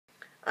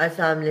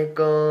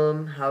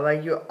Assalamualaikum, how are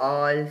you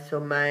all? So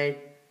my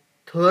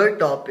third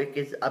topic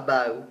is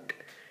about,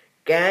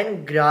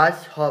 can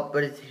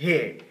grasshoppers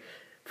hate?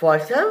 For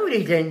some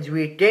reasons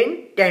we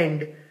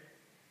tend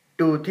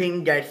to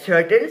think that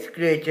certain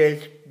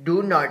creatures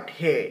do not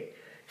hate,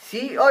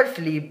 see or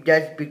sleep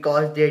just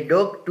because they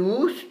look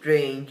too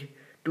strange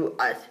to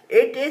us.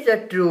 It is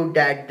a true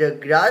that the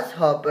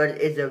grasshopper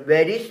is a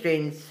very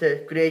strange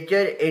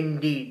creature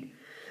indeed,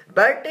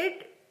 but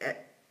it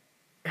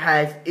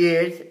has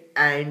ears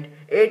and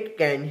it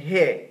can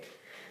hear.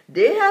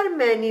 There are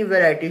many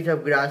varieties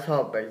of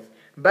grasshoppers,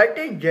 but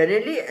in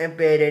generally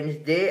appearance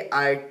they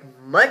are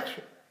much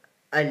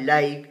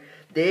alike.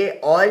 They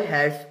all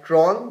have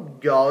strong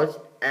jaws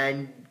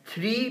and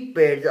three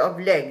pairs of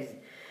legs,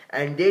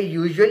 and they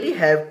usually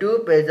have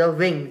two pairs of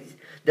wings.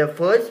 The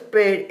first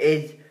pair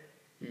is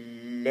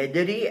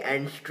leathery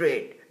and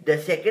straight. The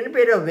second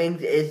pair of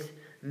wings is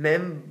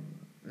membranous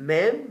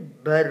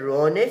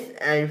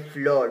and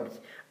flawed.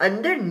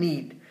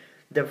 Underneath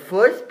the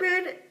first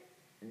pair,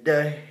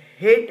 the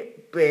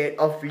head pair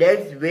of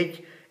legs,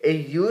 which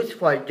is used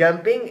for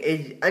jumping,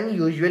 is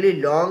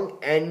unusually long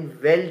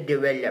and well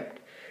developed.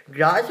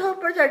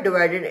 Grasshoppers are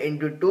divided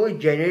into two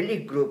generally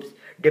groups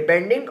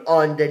depending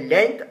on the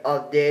length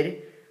of their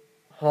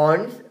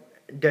horns,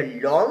 the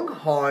long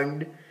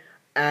horned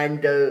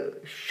and the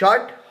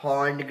short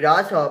horned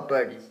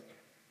grasshoppers.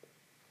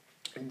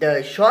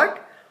 The short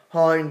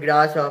horned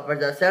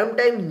grasshoppers are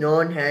sometimes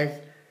known as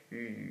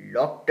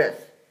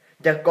locust.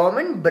 The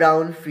common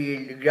brown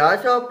field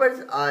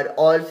grasshoppers are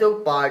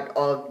also part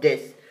of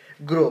this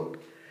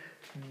group.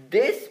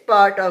 This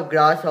part of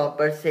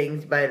grasshopper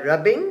sings by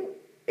rubbing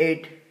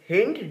its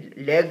hind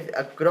legs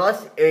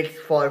across its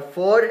four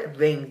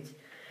wings,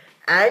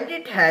 and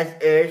it has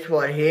ears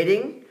for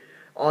hearing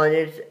on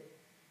its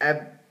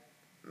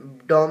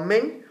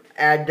abdomen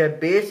at the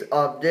base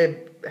of the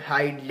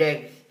hind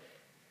legs.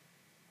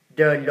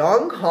 The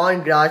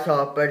longhorn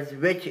grasshoppers,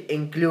 which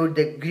include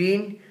the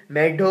green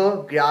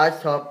meadow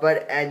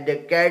grasshopper and the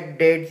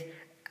catydids,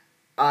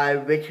 are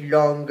much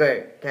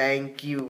longer. Thank you.